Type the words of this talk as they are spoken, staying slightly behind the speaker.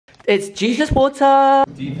It's Jesus water.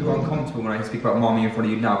 Do you feel uncomfortable when I speak about mommy in front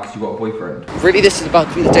of you now because you got a boyfriend? Really, this is about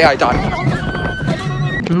to be the day I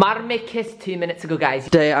die. Marmy kissed 2 minutes ago, guys.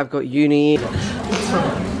 Today I've got uni. Joe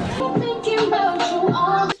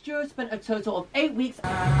spent a total of 8 weeks.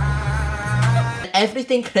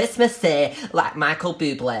 Everything Christmas Day, like Michael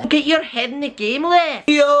Bublé. Get your head in the game, leh.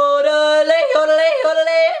 Yodelay, yodelay,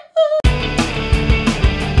 yodelay.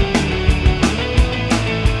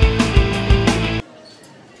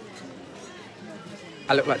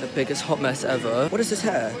 I look like the biggest hot mess ever. What is this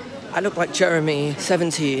hair? I look like Jeremy,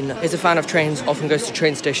 17, is a fan of trains, often goes to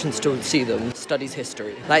train stations to see them, studies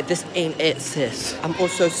history. Like, this ain't it, sis. I'm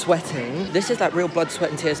also sweating. This is like real blood, sweat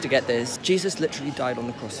and tears to get this. Jesus literally died on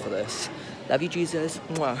the cross for this. Love you, Jesus.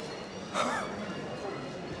 Mwah.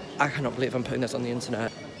 I cannot believe I'm putting this on the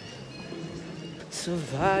internet.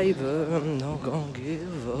 Survivor, I'm not gonna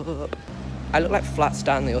give up. I look like Flat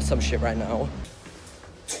Stanley or some shit right now.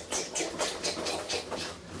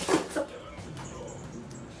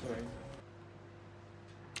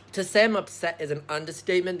 To say I'm upset is an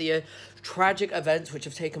understatement. The tragic events which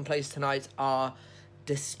have taken place tonight are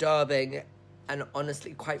disturbing and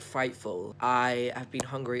honestly quite frightful. I have been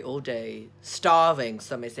hungry all day, starving,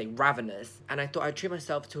 some may say ravenous, and I thought I'd treat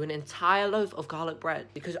myself to an entire loaf of garlic bread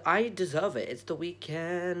because I deserve it. It's the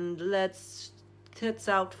weekend. Let's tits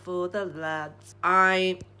out for the lads.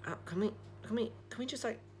 Can we just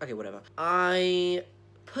like, okay, whatever. I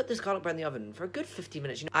put this garlic bread in the oven for a good 15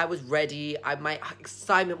 minutes. You know, I was ready. My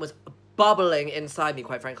excitement was bubbling inside me,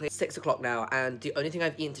 quite frankly. It's 6 o'clock now, and the only thing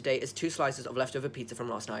I've eaten today is 2 slices of leftover pizza from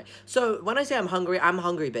last night. So when I say I'm hungry,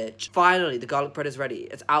 bitch. Finally, the garlic bread is ready.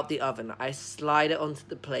 It's out the oven. I slide it onto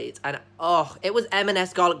the plate, and oh, it was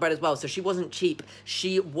M&S garlic bread as well, so she wasn't cheap.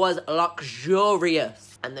 She was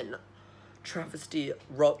luxurious. And then travesty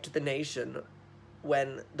rocked the nation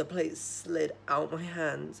when the plate slid out my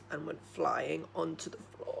hands and went flying onto the floor.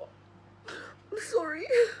 I'm sorry.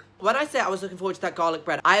 When I say I was looking forward to that garlic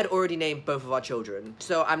bread, I had already named both of our children.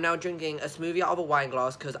 So I'm now drinking a smoothie out of a wine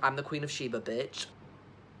glass because I'm the Queen of Sheba, bitch.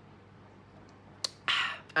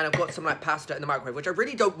 And I've got some like pasta in the microwave, which I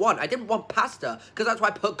really don't want. I didn't want pasta because that's why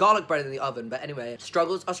I put garlic bread in the oven. But anyway,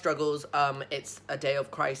 struggles are struggles. It's a day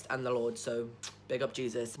of Christ and the Lord, so big up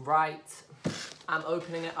Jesus. Right. I'm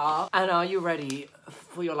opening it up. And are you ready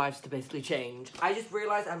for your lives to basically change? I just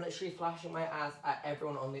realized I'm literally flashing my ass at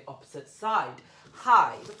everyone on the opposite side.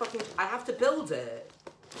 Hi. I have to build it.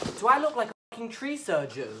 Do I look like a fucking tree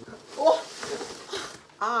surgeon? Oh,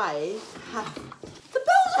 I have to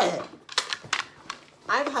build it.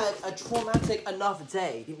 I've had a traumatic enough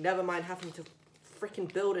day. Never mind having to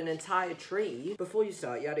freaking build an entire tree. Before you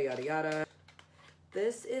start, yada, yada, yada.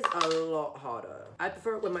 This is a lot harder. I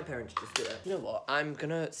prefer it when my parents just do it. You know what? I'm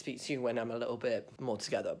gonna speak to you when I'm a little bit more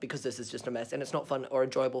together because this is just a mess and it's not fun or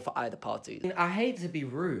enjoyable for either party. I hate to be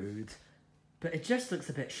rude, but it just looks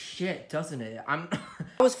a bit shit, doesn't it? I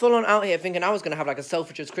was full on out here thinking I was gonna have like a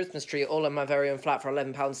Selfridges Christmas tree all in my very own flat for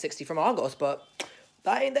 £11.60 from Argos, but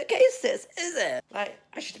that ain't the case, sis, is it? Like,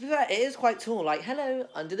 I should be fair, it is quite tall. Like, hello,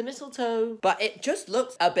 under the mistletoe. But it just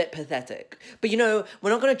looks a bit pathetic. But you know, we're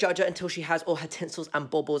not gonna judge her until she has all her tinsels and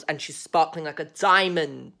baubles and she's sparkling like a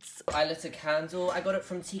diamond. I lit a candle. I got it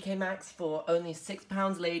from TK Maxx for only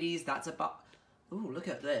 £6, ladies. That's about... Ooh, look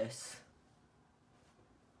at this.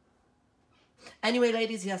 Anyway,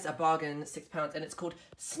 ladies, yes, a bargain, £6, and it's called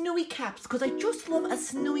Snowy Caps, because I just love a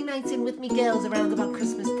snowy night in with me girls around about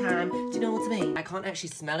Christmas time. Do you know what I mean? I can't actually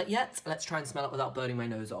smell it yet. Let's try and smell it without burning my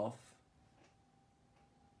nose off.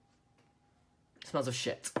 It smells of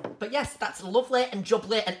shit. But yes, that's lovely and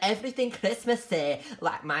jubbly and everything Christmas Day,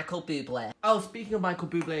 like Michael Bublé. Oh, speaking of Michael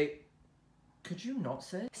Bublé, could you not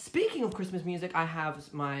say? Speaking of Christmas music, I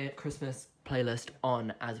have my Christmas playlist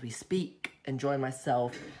on as we speak, enjoying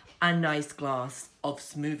myself a nice glass of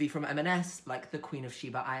smoothie from M&S, like the Queen of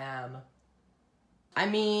Sheba I am. I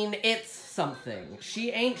mean, it's something.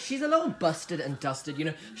 She's a little busted and dusted, you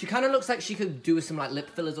know. She kind of looks like she could do some like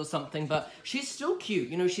lip fillers or something, but she's still cute,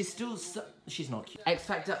 you know, she's not cute. X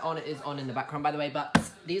Factor on it is on in the background, by the way, but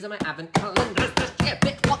these are my advent calendars.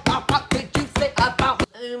 What the fuck did you say about?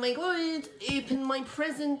 Oh my god, open my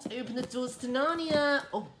present, open the doors to Narnia.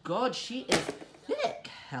 Oh god, she is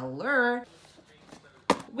thick. Hello.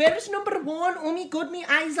 Where is number 1? Oh my god, my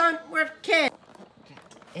eyes aren't working.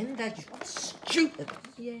 In that, you stupid.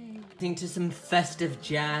 Yay. Listening to some festive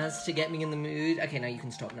jazz to get me in the mood. Okay, now you can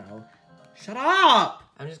stop now. Shut up!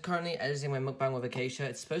 I'm just currently editing my mukbang with Acacia.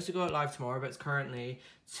 It's supposed to go live tomorrow, but it's currently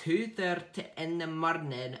 2:30 in the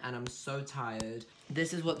morning, and I'm so tired.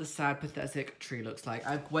 This is what the sad, pathetic tree looks like.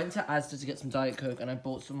 I went to Asda to get some Diet Coke, and I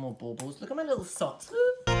bought some more baubles. Look at my little socks.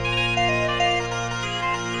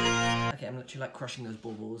 literally like crushing those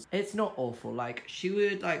baubles. It's not awful. Like, she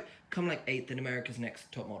would like come like 8th in America's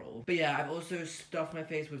Next Top Model. But yeah, I've also stuffed my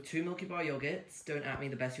face with 2 Milky Bar yogurts. Don't at me,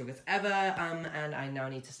 the best yogurts ever. And I now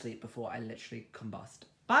need to sleep before I literally combust.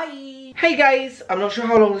 Bye! Hey guys! I'm not sure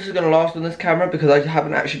how long this is gonna last on this camera because I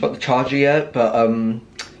haven't actually got the charger yet, but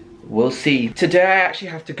we'll see. Today I actually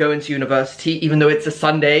have to go into university even though it's a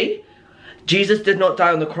Sunday. Jesus did not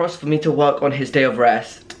die on the cross for me to work on his day of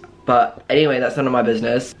rest. But anyway, that's none of my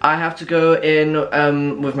business. I have to go in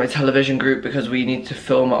with my television group because we need to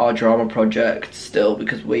film our drama project still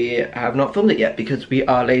because we have not filmed it yet because we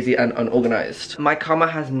are lazy and unorganized. My karma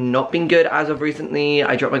has not been good as of recently.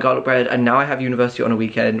 I dropped my garlic bread and now I have university on a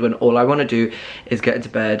weekend when all I want to do is get into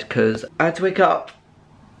bed because I had to wake up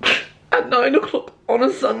at 9 o'clock on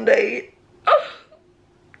a Sunday.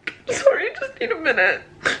 Sorry, just need a minute.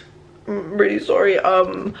 I'm really sorry.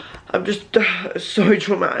 I'm just so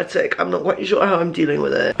traumatic. I'm not quite sure how I'm dealing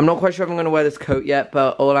with it. I'm not quite sure if I'm gonna wear this coat yet,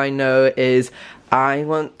 but all I know is I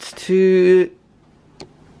want to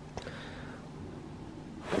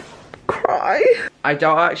cry. I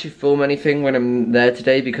doubt I'll actually film anything when I'm there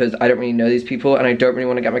today because I don't really know these people and I don't really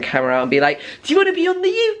want to get my camera out and be like, do you want to be on the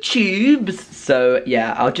YouTubes? So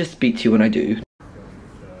yeah, I'll just speak to you when I do.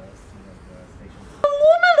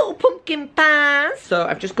 Pumpkin pie. So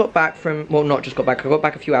I've just got back from, well, not just got back, I got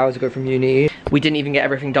back a few hours ago from uni. We didn't even get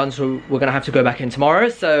everything done, so we're gonna have to go back in tomorrow.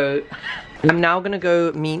 So I'm now gonna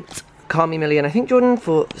go meet Carmi, Millie, and I think Jordan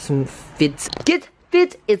for some fits. Good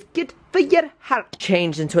fit is good for your heart.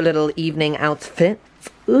 Changed into a little evening outfit.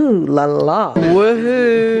 Ooh la la.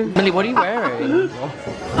 Woohoo. Millie, what are you wearing?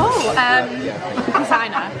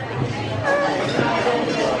 Designer.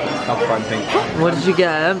 What did you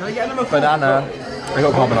get? Banana. I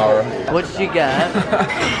got carbonara. What did you get?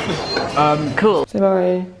 Cool. Say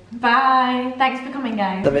bye. Bye. Thanks for coming,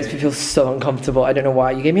 guys. That makes me feel so uncomfortable. I don't know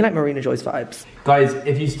why. You gave me like Marina Joyce vibes. Guys,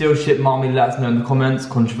 if you still ship Mommy, let us know in the comments.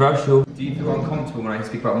 Controversial. Do you feel uncomfortable when I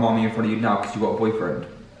speak about Mommy in front of you now because you got a boyfriend?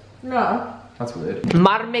 No. That's weird.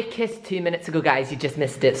 Marmy kissed 2 minutes ago, guys. You just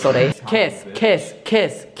missed it. Sorry. Kiss, kiss,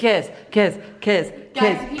 kiss, kiss, kiss, kiss.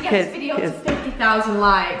 Guys, if he gets this video to 50,000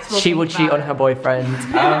 likes, she will cheat on her boyfriend.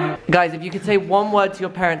 Guys, if you could say one word to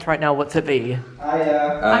your parents right now, what's it be?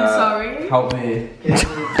 I'm sorry. Help me.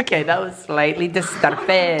 Okay, that was slightly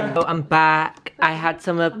disturbing. So I'm back. I had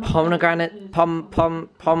some pomegranate,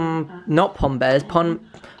 not pombears,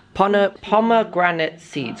 pomegranate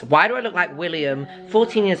seeds. Why do I look like William,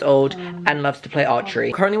 14 years old, and loves to play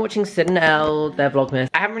archery? Currently watching Sid and Elle, their Vlogmas.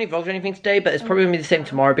 I haven't really vlogged or anything today, but it's probably gonna be the same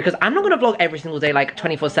tomorrow because I'm not gonna vlog every single day like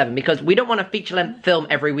 24/7 because we don't want a feature-length film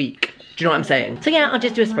every week. Do you know what I'm saying? So yeah, I'll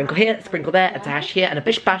just do a sprinkle here, a sprinkle there, a dash here, and a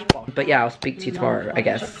bish bash bosh. But yeah, I'll speak to you tomorrow, I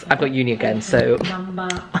guess. I've got uni again, so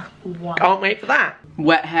can't wait for that.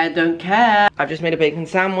 Wet hair, don't care. I've just made a bacon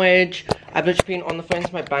sandwich. I've literally been on the phone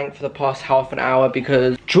to my bank for the past half an hour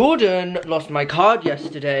because Jordan lost my card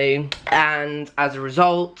yesterday, and as a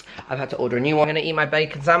result, I've had to order a new one. I'm gonna eat my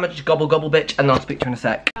bacon sandwich, gobble gobble bitch, and then I'll speak to you in a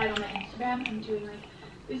sec.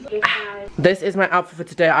 This is my outfit for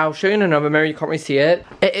today. I'll show you in another mirror, you can't really see it.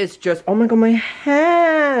 It is just, oh my god, my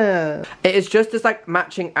hair. It is just this like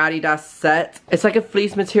matching Adidas set. It's like a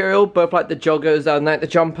fleece material, both like the joggers and like the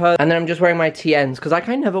jumper. And then I'm just wearing my TNs, because I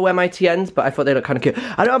kind of never wear my TNs, but I thought they look kind of cute.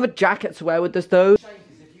 I don't have a jacket to wear with this though. If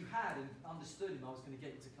you had and understood him, I was going to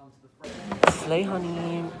get you to come to the front. Slay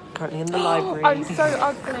honey, currently in the library. I'm so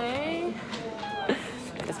ugly.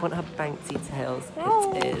 I just want her Banksy tails.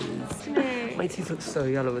 Oh, it is. My teeth look so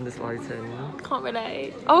yellow in this lighting. Can't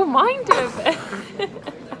relate. Oh, mine do a bit.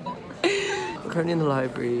 We're currently in the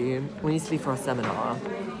library. We need to leave for our seminar.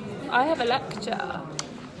 I have a lecture.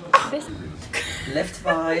 This Lift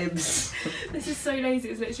vibes. This is so lazy.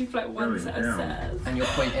 It's literally for like one set of stairs. And your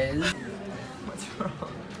point is? What's wrong?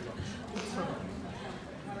 What's wrong?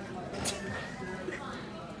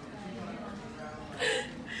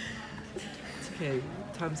 It's okay.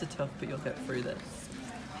 Times are tough, but you'll get through this.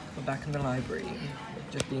 We're back in the library,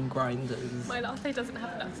 just being grinders. My latte doesn't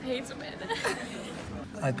have enough hazelnut in it.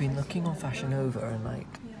 I've been looking on Fashion Nova and like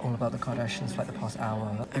all about the Kardashians for like the past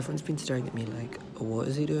hour. Everyone's been staring at me like, what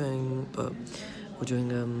is he doing? But we're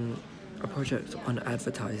doing a project on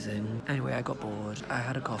advertising. Anyway, I got bored. I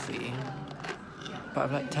had a coffee, but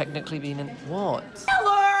I've like technically been in what?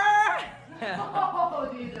 Hello!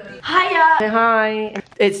 Hiya! Say hi.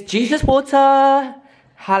 It's Jesus Water.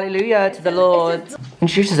 Hallelujah to the Lord.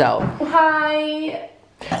 Introduce yourself. Hi.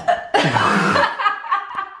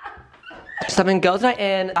 Just having girls' night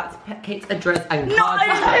in. That's Kate's address and card.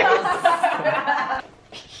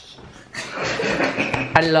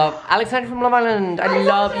 I love Alexander from Love Island. I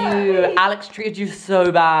love you. Alex treated you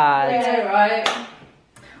so bad. Yeah, right.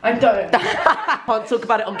 I don't. Can't talk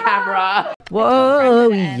about it on camera. Whoa,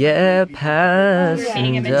 yeah,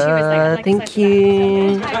 passenger. Thank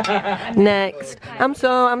you. Next. I'm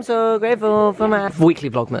so grateful for my weekly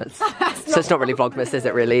Vlogmas. So it's not really Vlogmas, is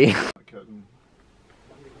it really? Yeah,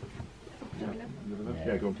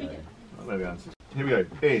 go on. There we go. Here we go.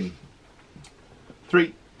 In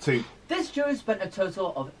 3, 2. This Joe spent a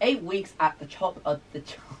total of 8 weeks at the top of the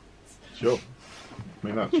charts. Sure. I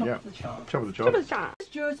mean that's yeah. Top of the chart. This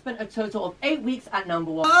Joe spent a total of 8 weeks at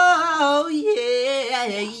 #1. Oh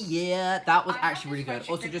yeah. That was actually really good.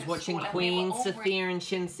 Also just watching Queen, Sophia and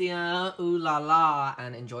Shinsia, ooh la la,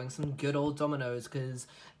 and enjoying some good old Dominoes because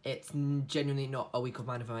it's genuinely not a week of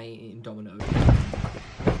mine if I ain't eating Dominoes.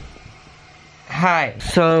 Hi.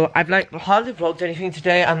 So I've like hardly vlogged anything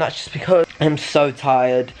today, and that's just because I'm so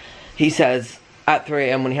tired. He says at 3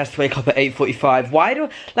 AM when he has to wake up at 8:45. Why do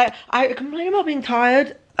I complain about being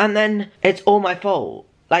tired and then it's all my fault?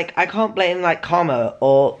 Like I can't blame like karma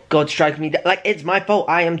or God striking me down. Like it's my fault.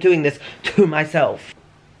 I am doing this to myself.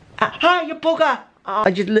 Hi, you bugger! I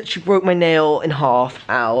just literally broke my nail in half.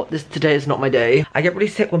 Ow. Today is not my day. I get really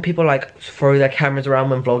sick when people like throw their cameras around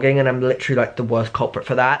when vlogging, and I'm literally like the worst culprit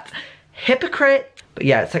for that. Hypocrite. But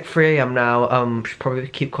yeah, it's like 3 AM now. Should probably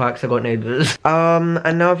keep quiet because I've got neighbours.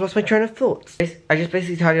 And now I've lost my train of thoughts. I just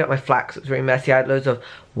basically tidied up my flax. It was really messy. I had loads of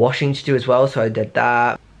washing to do as well, so I did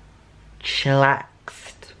that.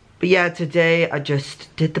 Chillaxed. But yeah, today I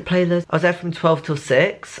just did the playlist. I was there from 12 till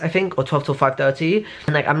 6, I think, or 12 till 5:30.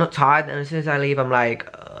 And like, I'm not tired, and as soon as I leave, I'm like,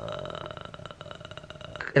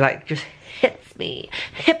 it like just hits me.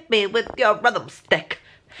 Hit me with your rhythm stick.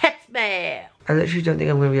 Hits me. I literally don't think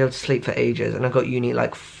I'm gonna be able to sleep for ages, and I've got uni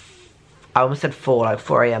like, I almost said 4, like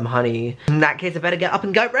 4 AM, honey. In that case, I better get up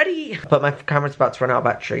and get ready. But my camera's about to run out of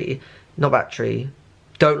battery. Not battery.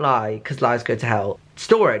 Don't lie, because lies go to hell.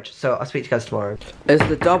 Storage, so I'll speak to you guys tomorrow. Is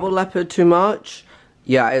the double leopard too much?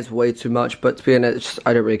 Yeah, it's way too much, but to be honest,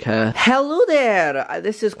 I don't really care. Hello there!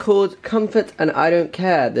 This is called Comfort and I Don't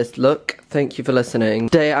Care, this look. Thank you for listening.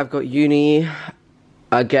 Today I've got uni.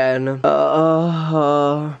 Again.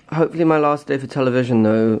 Hopefully my last day for television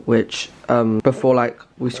though, which, before like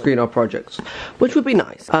we screen our projects, which would be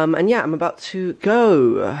nice. And yeah, I'm about to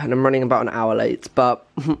go, and I'm running about an hour late, but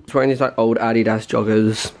I'm wearing these like old Adidas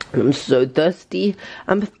joggers. I'm so thirsty.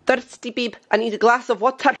 I'm thirsty, beep. I need a glass of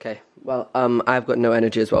water. Okay. Well, I've got no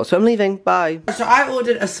energy as well, so I'm leaving. Bye. So I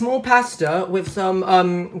ordered a small pasta with some,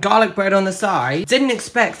 garlic bread on the side. Didn't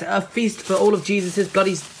expect a feast for all of Jesus'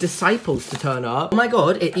 bloody disciples to turn up. Oh my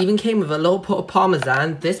god, it even came with a little pot of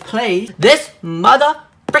Parmesan. This mother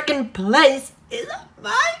frickin' place is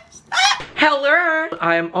my hello!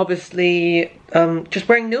 I am obviously, just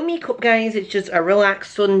wearing no makeup, guys. It's just a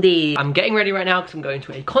relaxed Sunday. I'm getting ready right now because I'm going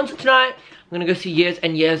to a concert tonight. I'm gonna go see Years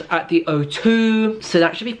and Years at the O2, so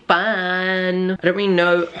that should be fun. I don't really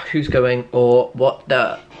know who's going or what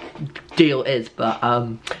the deal is, but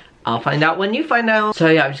I'll find out when you find out. So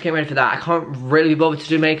yeah, I'm just getting ready for that. I can't really be bothered to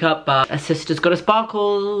do makeup, but a sister's gotta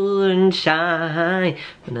sparkle and shine.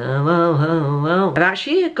 I've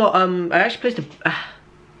actually got I actually placed a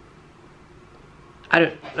I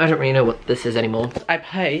don't really know what this is anymore. I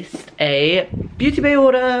placed a Beauty Bay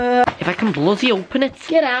order. If I can bloody open it.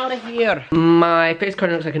 Get out of here. My face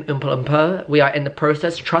currently looks like an Oompa Loompa. We are in the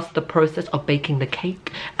process, trust the process of baking the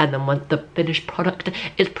cake. And then when the finished product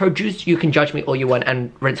is produced, you can judge me all you want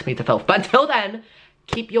and rinse me to filth. But until then,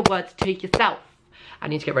 keep your words to yourself. I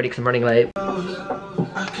need to get ready because I'm running late.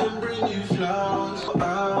 I can bring you flowers for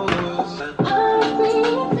hours. I've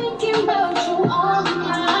been thinking about you all the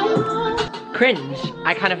time. Cringe.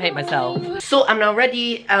 I kind of hate myself. So I'm now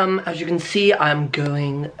ready. As you can see, I'm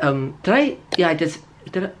going, yeah, I did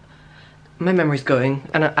it? My memory's going,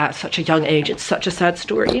 and at such a young age, it's such a sad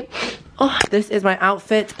story. Oh, this is my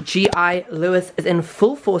outfit. G.I. Lewys is in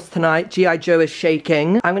full force tonight. G.I. Joe is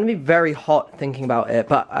shaking. I'm gonna be very hot thinking about it,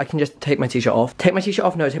 but I can just take my t-shirt off. Take my t-shirt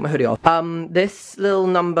off? No, take my hoodie off. This little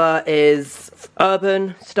number is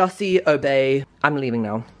Urban, Stussy, Obey. I'm leaving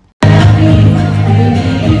now.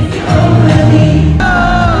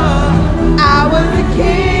 I was the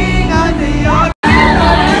king under your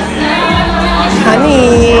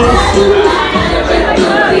honey.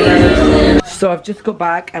 So I've just got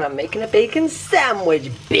back and I'm making a bacon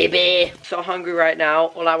sandwich, baby. So hungry right now.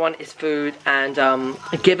 All I want is food, and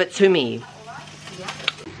give it to me.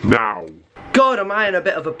 Now. God, am I in a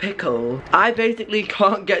bit of a pickle. I basically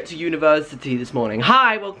can't get to university this morning.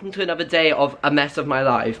 Hi, welcome to another day of a mess of my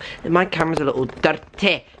life. My camera's a little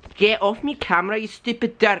dirty. Get off me camera, you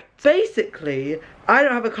stupid dirt. Basically, I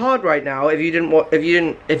don't have a card right now. If you didn't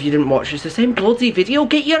watch, it's the same bloody video.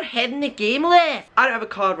 Get your head in the game, list. I don't have a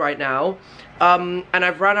card right now. and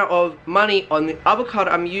I've run out of money on the other card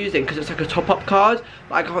I'm using because it's like a top-up card,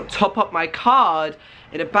 but I can't top up my card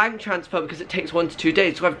in a bank transfer because it takes 1 to 2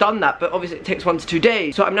 days. So I've done that, but obviously it takes 1 to 2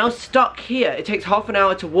 days. So I'm now stuck here. It takes half an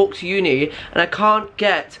hour to walk to uni, and I can't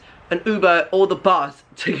get an Uber or the bus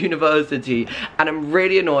to university, and I'm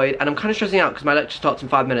really annoyed, and I'm kind of stressing out because my lecture starts in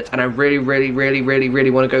 5 minutes, and I really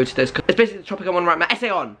want to go to this. It's basically the topic I want to write my essay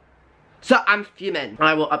on. So I'm fuming.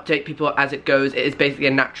 I will update people as it goes. It is basically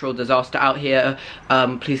a natural disaster out here.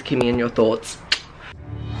 Please keep me in your thoughts.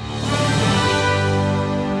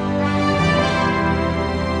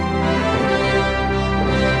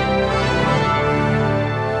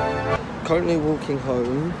 Currently walking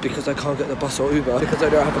home because I can't get the bus or Uber because I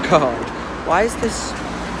don't have a card. Why is this?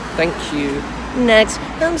 Thank you. Next.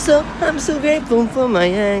 I'm so grateful for my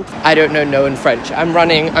ex. I don't know no in French. I'm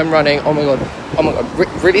running. Oh my god.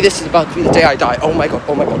 Really, this is about to be the day I die. Oh my god,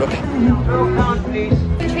 okay.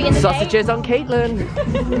 Sausages on Caitlin.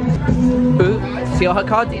 Ooh, see all her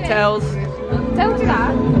card details. Don't do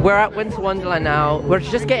that. We're at Winter Wonderland now. We're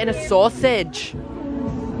just getting a sausage.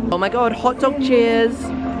 Oh my god, hot dog cheers.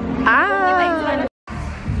 Ah!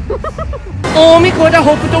 Oh my god, I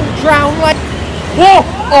hope I don't drown like... Whoa!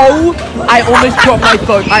 Oh! I almost dropped my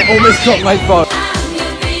phone.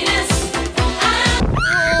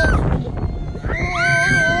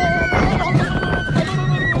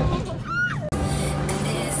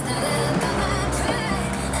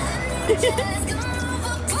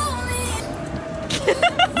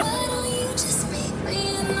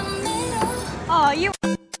 Oh, you...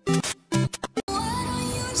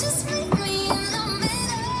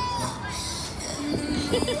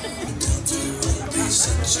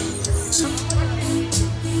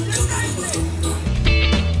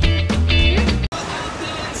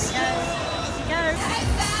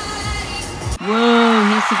 Whoa,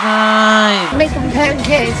 he survived! Make them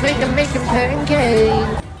pancakes, make them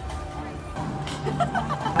pancakes.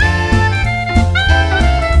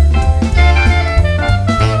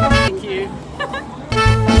 Thank you.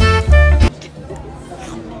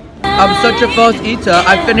 I'm such a fast eater.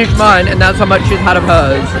 I finished mine, and that's how much she's had of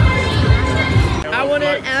hers. I want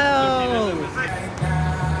an L.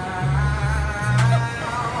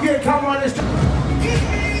 Yeah, come on, let's...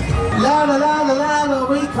 La la la la la la,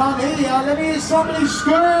 we can't hear you. Let me hear somebody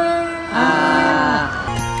scream.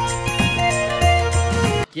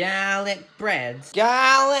 Gallic bread.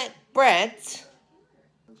 Gallic bread.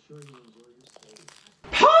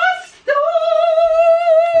 Pasta!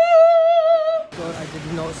 God, I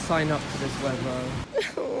did not sign up for this weather.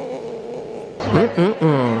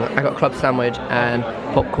 I got a club sandwich and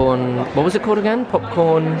popcorn. What was it called again?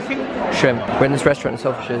 Popcorn shrimp. We're in this restaurant in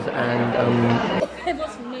Selfridges, and It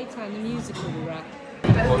was from Maytime, the musical we were at.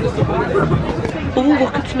 oh,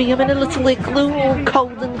 look at me, I'm in a little igloo, all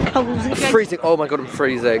cold and cozy. I'm freezing, oh my god, I'm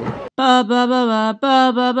freezing.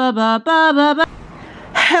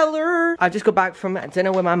 Hello! I just got back from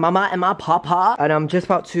dinner with my mama and my papa, and I'm just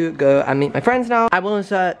about to go and meet my friends now. I will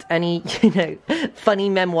insert any, funny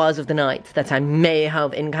memoirs of the night that I may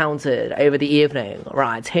have encountered over the evening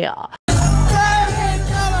right here.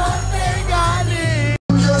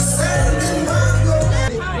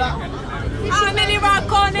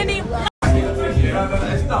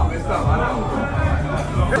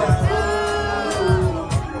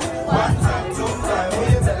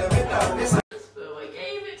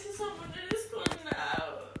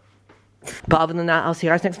 But other than that, I'll see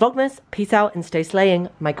you guys next Vlogmas. Peace out and stay slaying,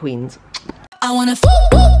 my queens. I wanna